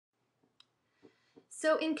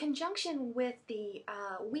So in conjunction with the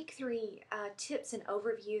week 3 tips and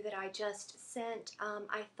overview that I just sent,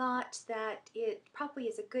 I thought that it probably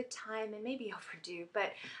is a good time, and maybe overdue,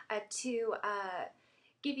 but to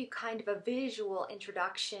give you kind of a visual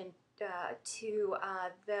introduction to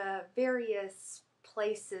the various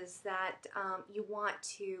places that you want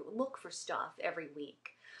to look for stuff every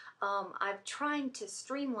week. I'm trying to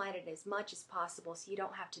streamline it as much as possible, so you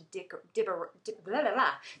don't have to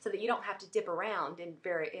so that you don't have to dip around in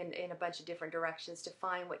a bunch of different directions to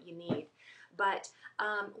find what you need. But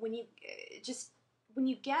when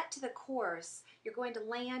you get to the course, you're going to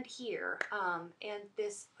land here, and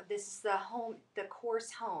this is the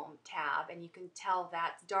course home tab, and you can tell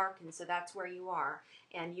that's darkened, so that's where you are.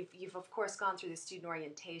 And you've of course gone through the student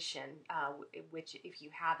orientation, which if you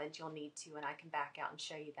haven't, you'll need to, and I can back out and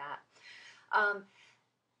show you that.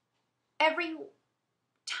 Every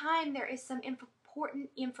time there is some important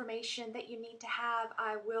information that you need to have,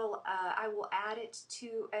 I will add it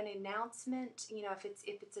to an announcement. You know, if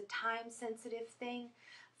it's a time sensitive thing.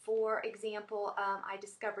 For example, I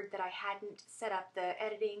discovered that I hadn't set up the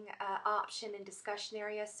editing option in discussion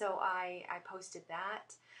area, so I posted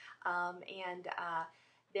that.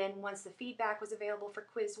 Then once the feedback was available for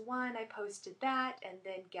quiz 1, I posted that, and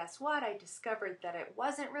then guess what? I discovered that it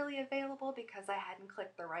wasn't really available because I hadn't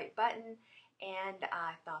clicked the right button, and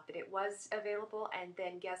I thought that it was available, and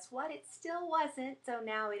then guess what? It still wasn't, so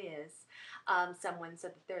now it is. Someone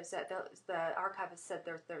said that the archivist said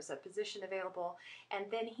there's a position available, and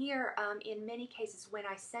then here, in many cases, when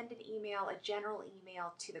I send an email, a general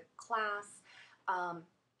email to the class,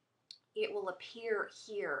 it will appear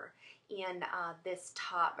here in this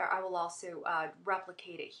top. I will also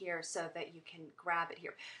replicate it here so that you can grab it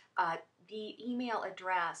here. The email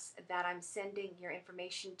address that I'm sending your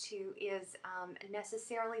information to is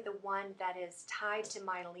necessarily the one that is tied to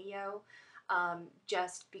my Leo,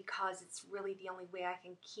 just because it's really the only way I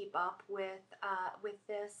can keep up with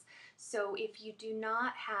this. So if you do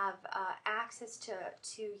not have access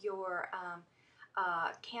to your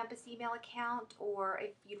campus email account, or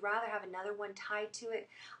if you'd rather have another one tied to it,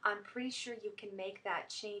 I'm pretty sure you can make that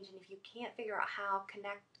change. And if you can't figure out how,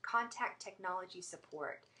 contact technology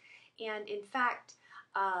support. And in fact,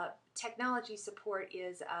 technology support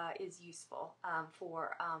is useful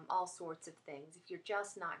for all sorts of things. If you're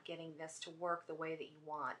just not getting this to work the way that you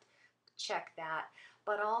want, check that.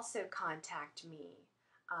 But also contact me,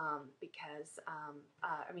 because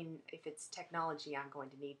I mean, if it's technology, I'm going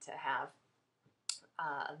to need to have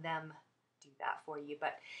them do that for you.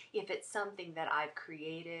 But if it's something that I've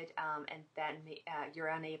created and then you're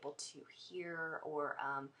unable to hear or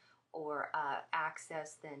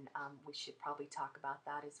access, then we should probably talk about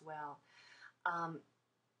that as well.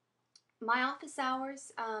 My office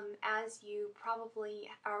hours, as you probably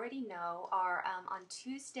already know, are on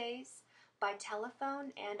Tuesdays by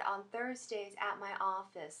telephone and on Thursdays at my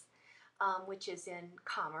office, which is in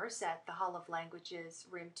Commerce at the Hall of Languages,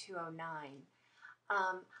 room 209.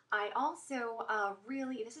 I also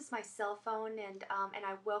this is my cell phone, and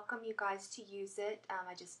I welcome you guys to use it.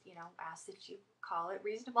 I just, ask that you call it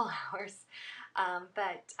reasonable hours.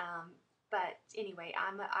 But anyway,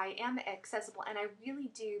 I am accessible, and I really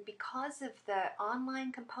do, because of the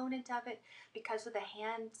online component of it, because of the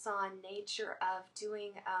hands-on nature of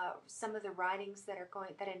doing some of the writings that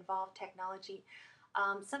involve technology.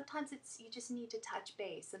 Sometimes you just need to touch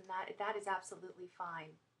base, and that is absolutely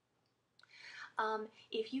fine.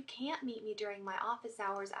 If you can't meet me during my office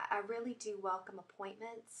hours, I really do welcome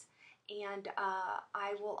appointments, and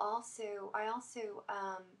I also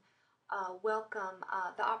welcome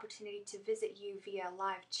the opportunity to visit you via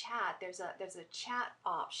live chat. There's a chat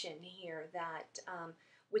option here that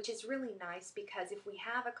which is really nice, because if we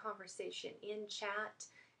have a conversation in chat,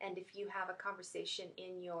 and if you have a conversation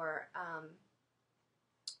in your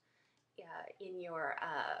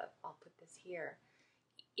I'll put this here.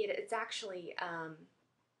 It's actually,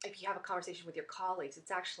 if you have a conversation with your colleagues, it's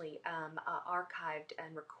actually archived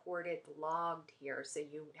and recorded, logged here, so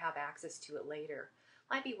you have access to it later.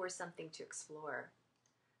 Might be worth something to explore.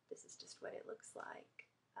 This is just what it looks like.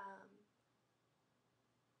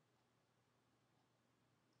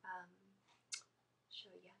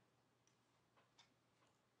 Show you.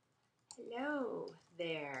 Hello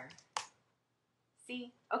there.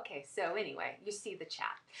 See? Okay, so anyway, you see the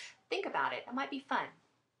chat. Think about it. It might be fun.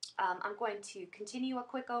 I'm going to continue a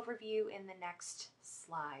quick overview in the next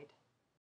slide.